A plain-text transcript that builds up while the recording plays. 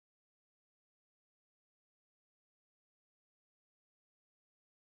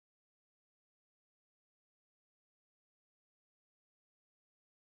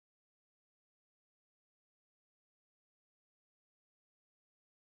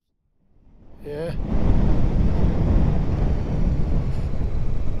Yeah.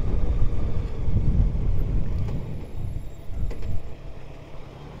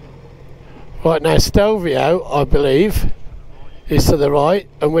 Right now, Stelvio, I believe, is to the right,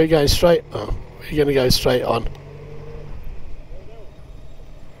 and we're going straight. Oh, we're going to go straight on.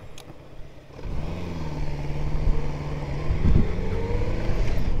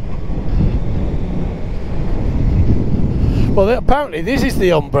 Well, apparently this is the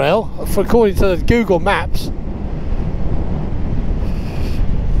Umbrail, according to the Google Maps.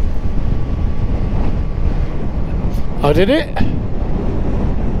 Oh, did it?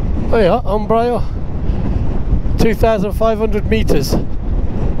 Oh yeah, Umbrail. 2,500 metres.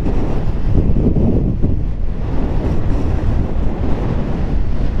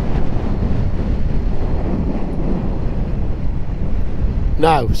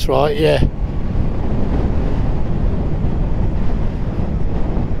 No, that's right, yeah.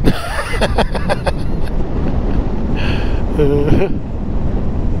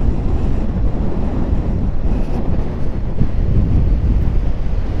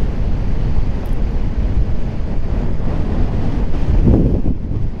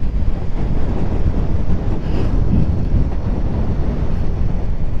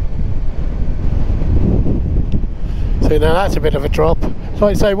 So now that's a bit of a drop. So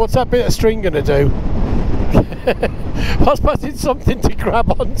I say, what's that bit of string going to do? I suppose it's something to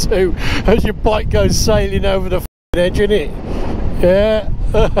grab onto as your bike goes sailing over the edge, isn't it? Yeah.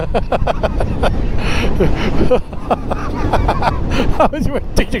 I was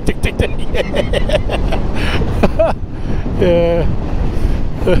went tick tick tick tick tick. Yeah.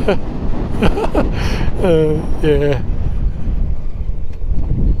 Yeah.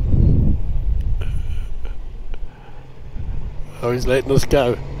 Oh, he's letting us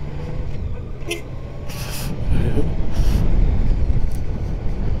go.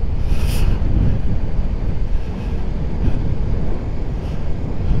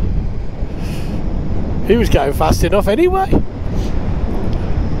 He was going fast enough anyway.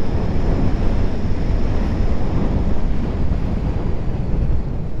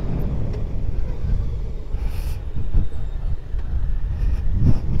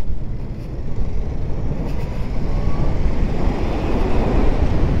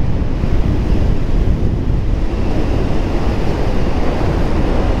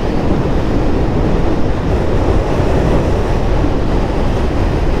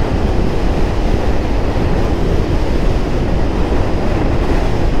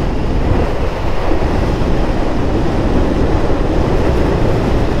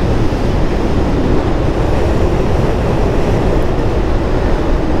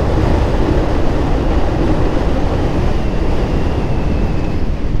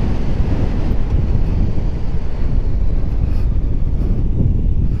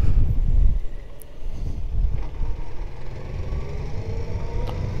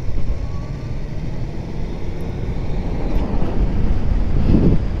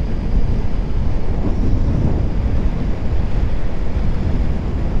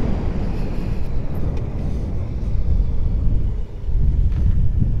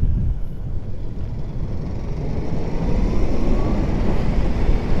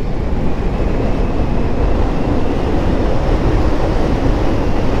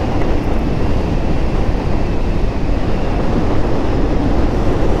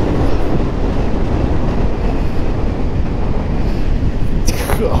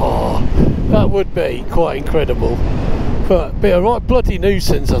 That would be quite incredible, but be a right bloody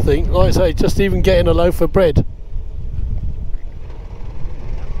nuisance, I think. Like I say, just even getting a loaf of bread.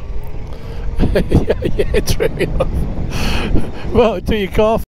 Yeah, true enough. Well, until your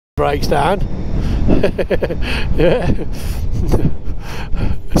car breaks down. Yeah.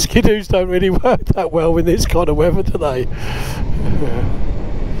 Skidoos don't really work that well in this kind of weather, do they?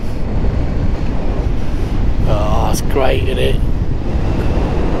 Oh, that's great, isn't it?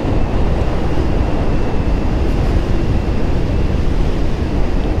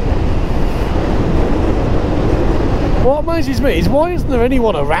 What amazes me is why isn't there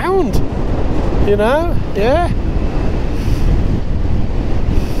anyone around? You know? Yeah.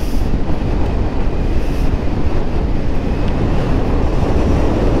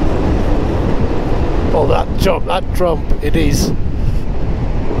 Oh, that jump, that trump, it is.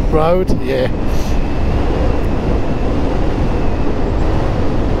 Road, yeah.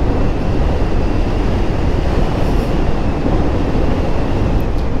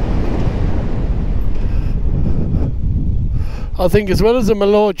 I think as well as the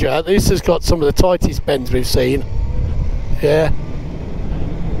Malorgia, this has got some of the tightest bends we've seen. Yeah.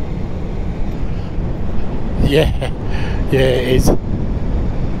 Yeah. Yeah, it is.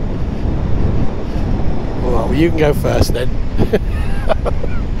 you can go first then.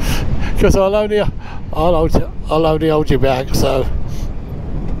 Because I'll only hold you back, so.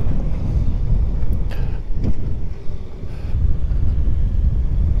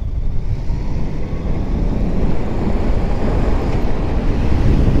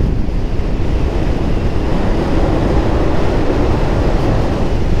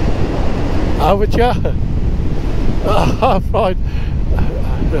 Over to you? Oh, fine.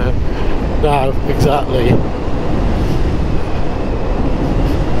 No, exactly.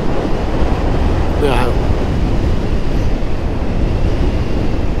 No.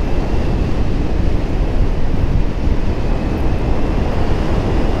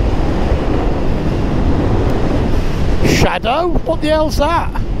 Shadow? What the hell's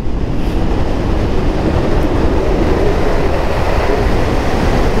that?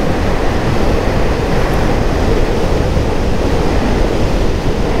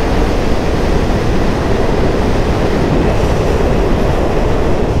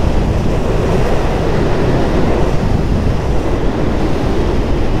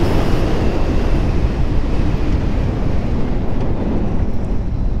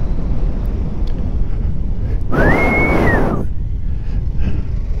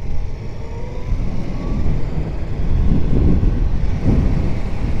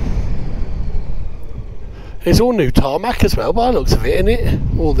 It's all new tarmac as well, by the looks of it, isn't it?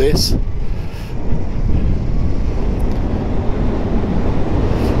 All this.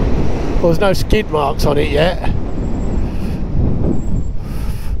 Well, there's no skid marks on it yet.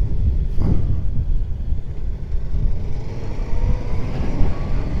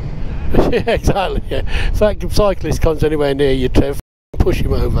 Yeah, exactly. Yeah. If that cyclist comes anywhere near you, Trev, push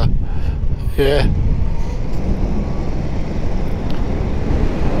him over. Yeah.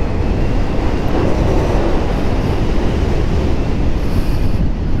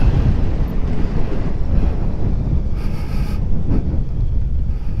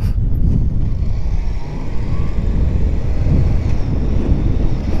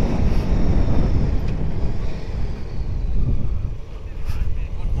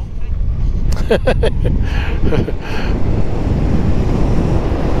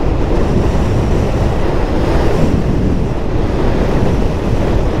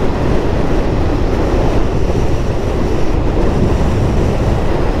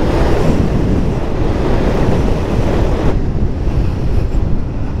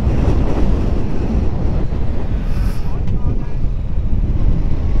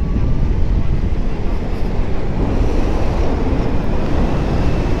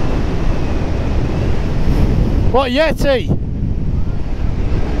 What, Yeti?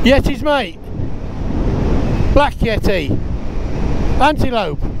 Yetis, mate? Black Yeti?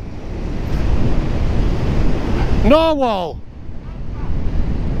 Antelope? Narwhal?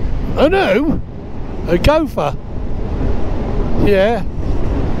 A who? A gopher? Yeah.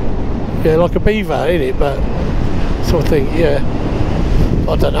 Yeah, like a beaver, ain't it? But sort of thing, yeah.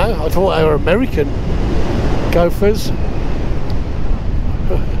 I don't know, I thought they were American gophers.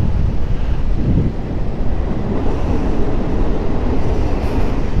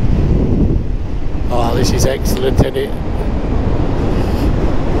 Oh, this is excellent, isn't it?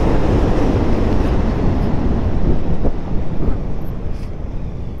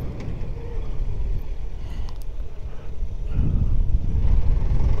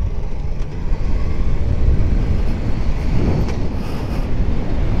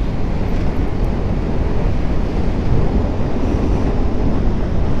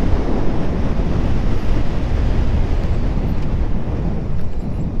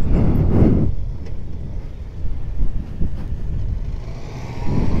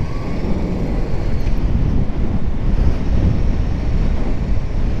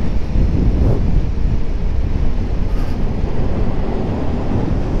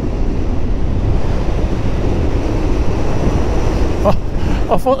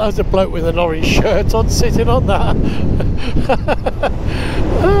 I thought that was a bloke with an orange shirt on sitting on that.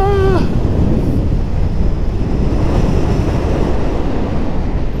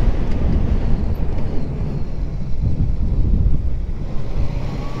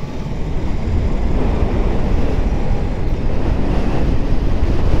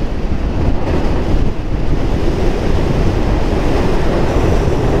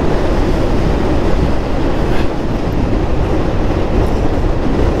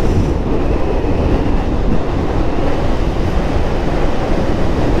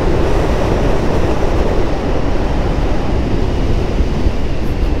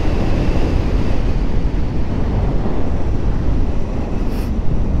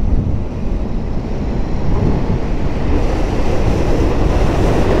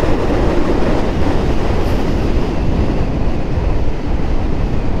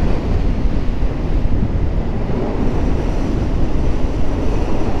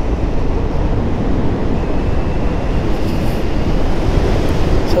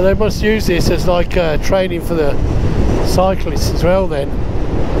 So they must use this as like training for the cyclists as well then.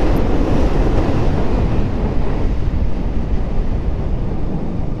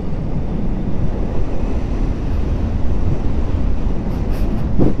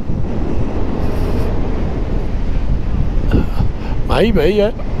 Maybe,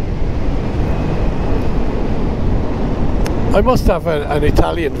 yeah. They must have an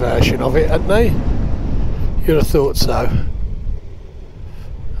Italian version of it, hadn't they? You'd have thought so.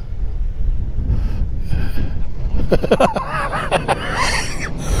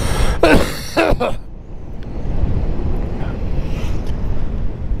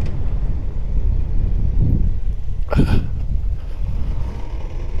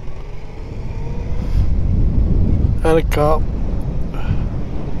 And a car.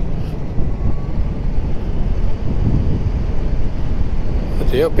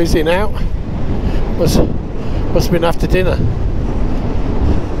 Dear, busy now. Must have been after dinner.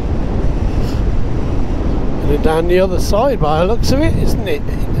 And then down the other side by the looks of it, isn't it?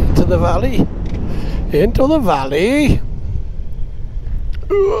 Into the valley. Into the valley.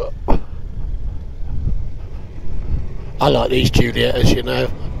 I like these Juliettas, you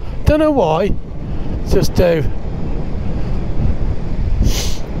know. Don't know why. Just do.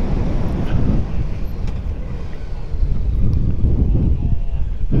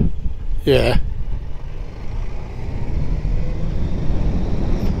 Yeah.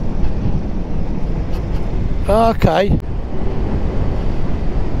 Okay.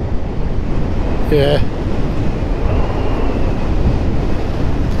 Yeah.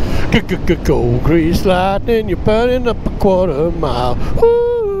 Go grease lightning, you're burning up a quarter mile.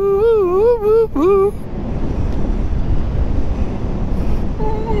 Ooh.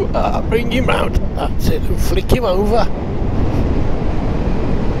 I'll bring him round. That's it, and flick him over.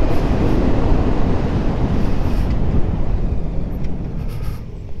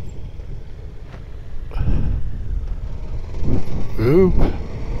 Ooh.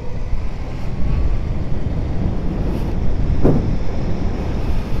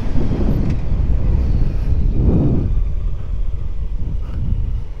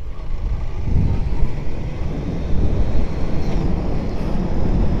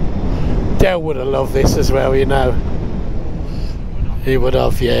 Dale would have loved this as well, you know. He would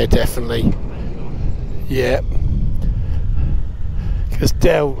have, yeah, definitely. Yeah. Because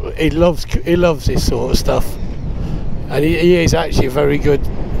Dale, he loves this sort of stuff. And he is actually a very good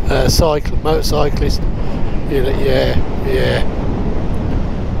motorcyclist. You know, yeah.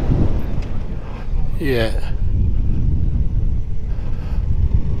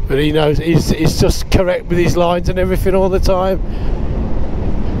 But he knows he's just correct with his lines and everything all the time.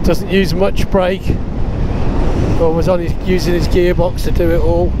 Doesn't use much brake. Always using his gearbox to do it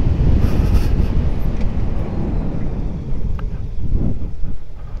all.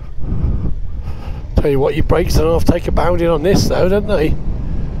 Tell you what, your brakes don't half take a bounding on this though, don't they?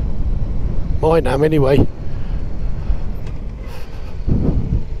 Mine am anyway.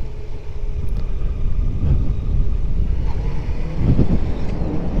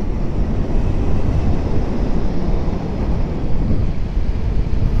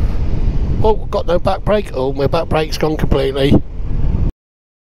 Oh, got no back brake. Oh, my back brake's gone completely.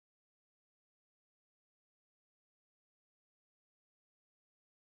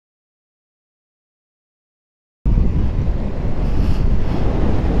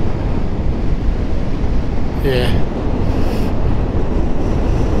 Yeah.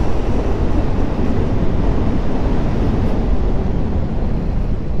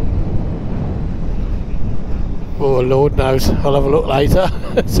 Oh, Lord knows. I'll have a look later.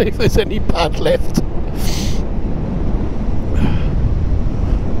 See if there's any pad left.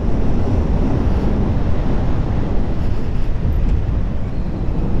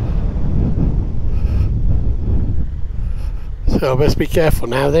 So I best be careful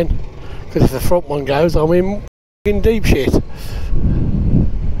now then, because if the front one goes, I'm in deep shit.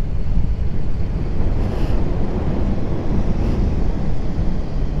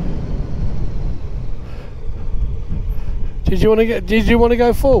 Did you want to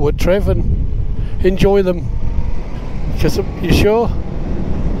go forward, Trev, and enjoy them? Because you sure?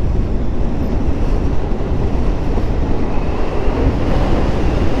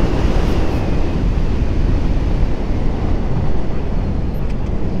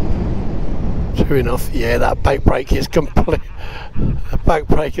 True enough. Yeah, that back brake is complete. The back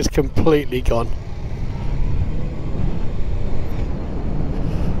brake is completely gone.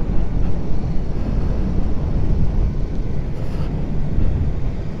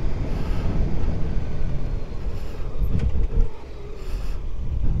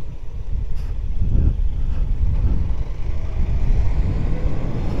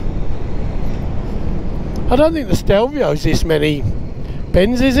 I don't think the Stelvio's this many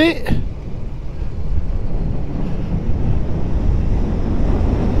bends, is it?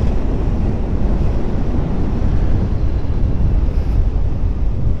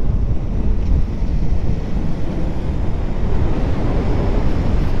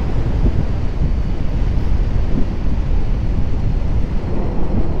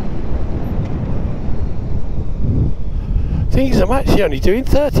 Thing is, I'm actually only doing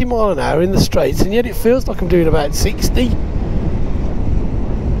 30 mile an hour in the straights, and yet it feels like I'm doing about 60.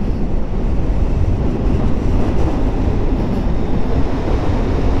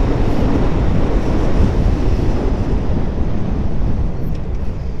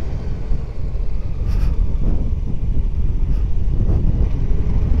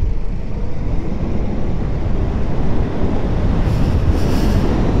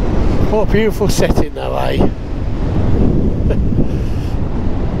 What a beautiful setting though, eh?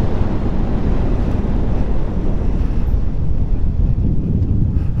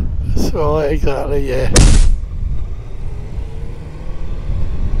 That's right, exactly, yeah.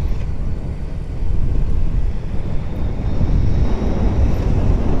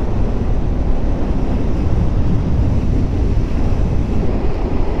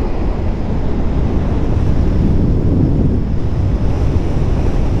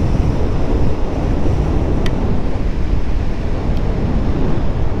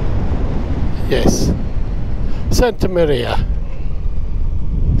 Yes. Santa Maria.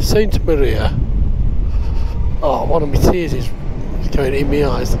 Saint Maria. Oh, one of my tears is going in my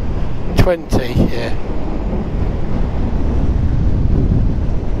eyes. 20, yeah.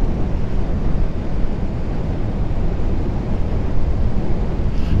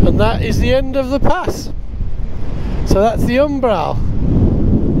 And that is the end of the pass. So that's the Umbrail.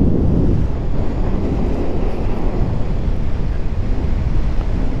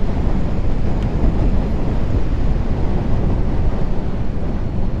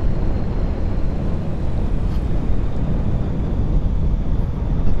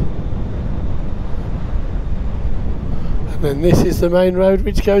 And this is the main road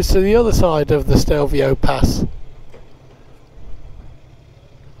which goes to the other side of the Stelvio Pass.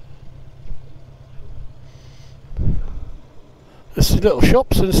 There's little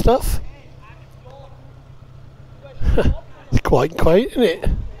shops and stuff. It's quite quaint, isn't it?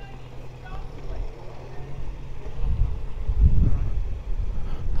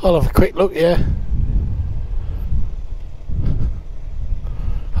 I'll have a quick look, yeah.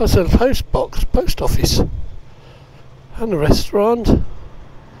 That's a post box, post office. And a restaurant.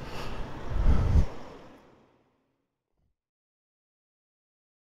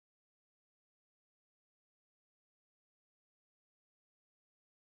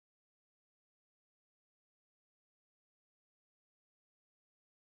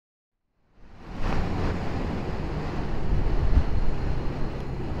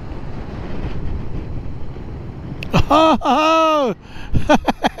 Oh!